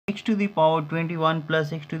x to the power 21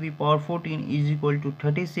 plus x to the power 14 is equal to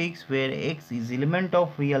 36, where x is element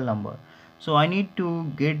of real number. So I need to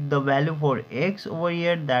get the value for x over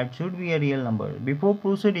here that should be a real number. Before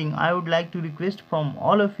proceeding, I would like to request from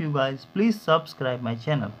all of you guys, please subscribe my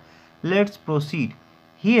channel. Let's proceed.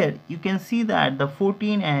 Here you can see that the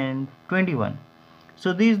 14 and 21.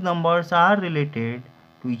 So these numbers are related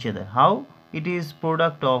to each other. How? It is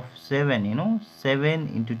product of 7, 7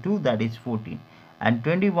 into 2, that is 14. And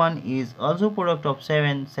 21 is also product of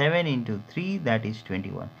 7, 7 into 3, that is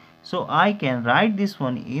 21. So I can write this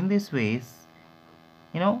one in this ways,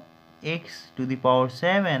 x to the power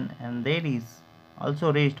 7, and there is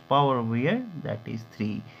also raised power over here, that is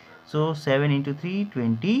 3. So 7 into 3,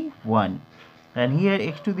 21. And here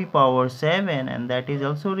x to the power 7, and that is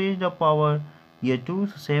also raised up power here 2.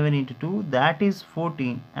 So 7 into 2, that is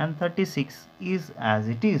 14, and 36 is as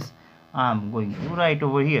it is. I'm going to write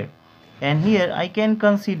over here. And here I can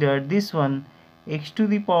consider this one x to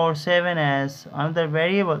the power 7 as another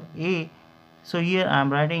variable a. So here I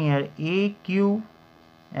am writing here a cube,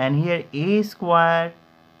 and here a square,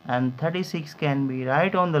 and 36 can be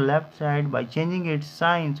right on the left side by changing its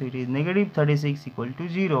sign. So it is negative 36 equal to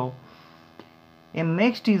 0. And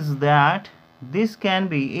next is that this can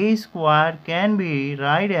be a square can be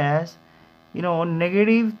right as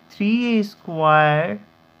negative 3a square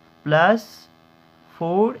plus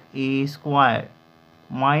 4a square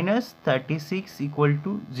minus 36 equal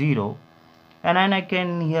to 0. And then I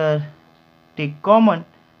can here take common.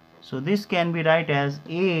 So this can be right as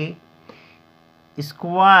a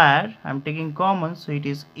square. I'm taking common, so it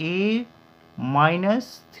is a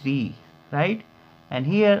minus 3, right? And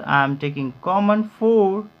here I am taking common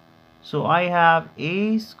 4, so I have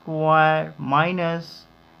a square minus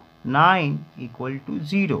 9 equal to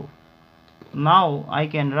 0. Now I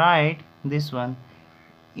can write this one,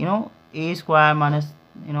 a square minus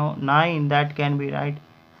 9, that can be right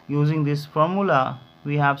using this formula.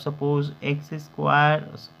 We have suppose x square,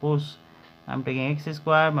 suppose I'm taking x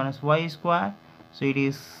square minus y square, so it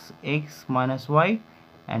is x minus y,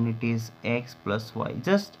 and it is x plus y.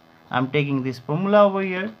 Just I'm taking this formula over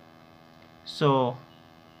here, so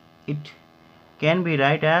it can be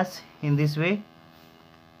right as in this way: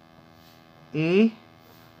 a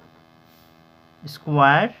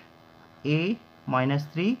square a minus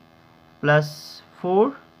 3 plus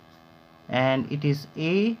 4, and it is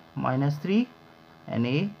a minus 3 and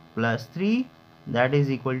a plus 3, that is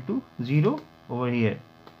equal to 0 over here.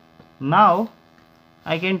 Now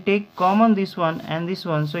I can take common this one and this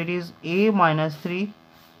one, so it is a minus 3.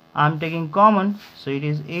 I'm taking common, so it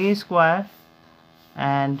is a square,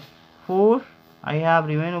 and 4 I have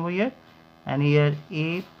remain over here, and here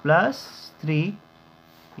a plus 3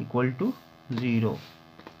 equal to 0.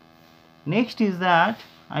 Next is that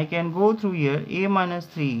I can go through here, a minus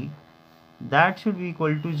 3, that should be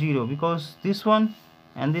equal to 0, because this one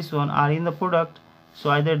and this one are in the product. So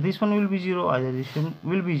either this one will be 0, either this one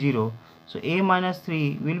will be 0. So a minus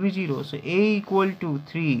 3 will be 0. So a equal to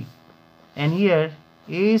 3, and here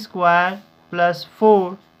a square plus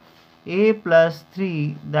 4 a plus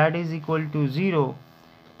 3, that is equal to 0.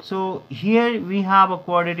 So here we have a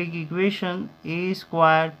quadratic equation, a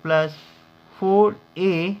square plus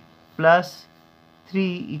 4a plus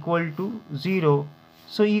 3 equal to 0.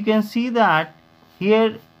 So you can see that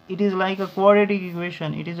here it is like a quadratic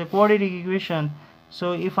equation. It is a quadratic equation.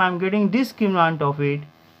 So if I am getting discriminant of it,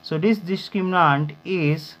 so this discriminant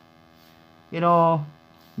is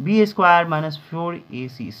b square minus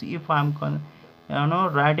 4ac. So if I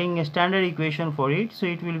am writing a standard equation for it, so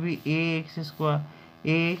it will be ax square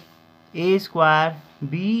a square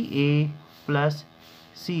ba plus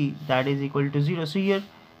c, that is equal to 0. So here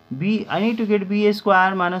I need to get b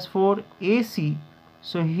square minus 4ac.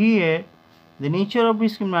 So here the nature of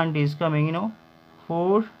discriminant is coming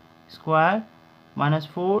 4 square minus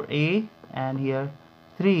 4a, and here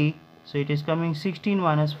 3, so it is coming 16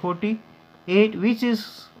 minus 48, which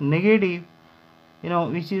is negative,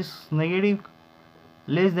 which is negative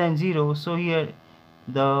less than 0. So here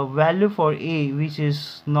the value for a, which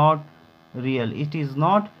is not real, it is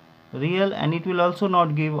not real, and it will also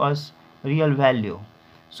not give us real value.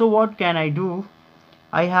 So what can I do?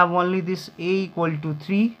 I have only this a equal to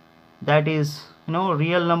 3, that is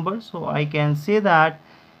real number. So I can say that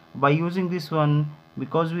by using this one,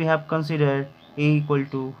 because we have considered a equal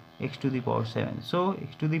to x to the power 7. So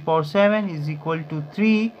x to the power 7 is equal to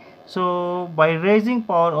 3. So by raising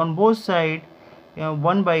power on both sides,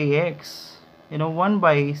 1 by x, 1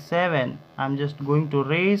 by 7, I'm just going to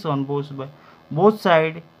raise on both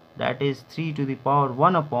sides, that is 3 to the power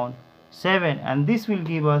 1 upon 7, and this will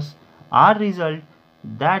give us our result,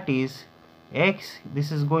 that is x,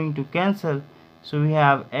 this is going to cancel, so we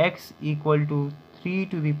have x equal to 3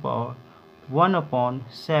 to the power 1 upon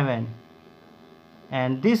 7,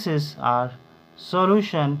 and this is our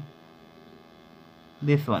solution,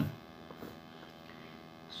 this one.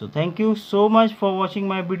 So thank you so much for watching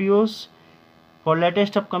my videos. For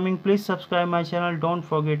latest upcoming, please subscribe my channel. Don't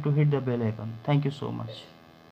forget to hit the bell icon. Thank you so much.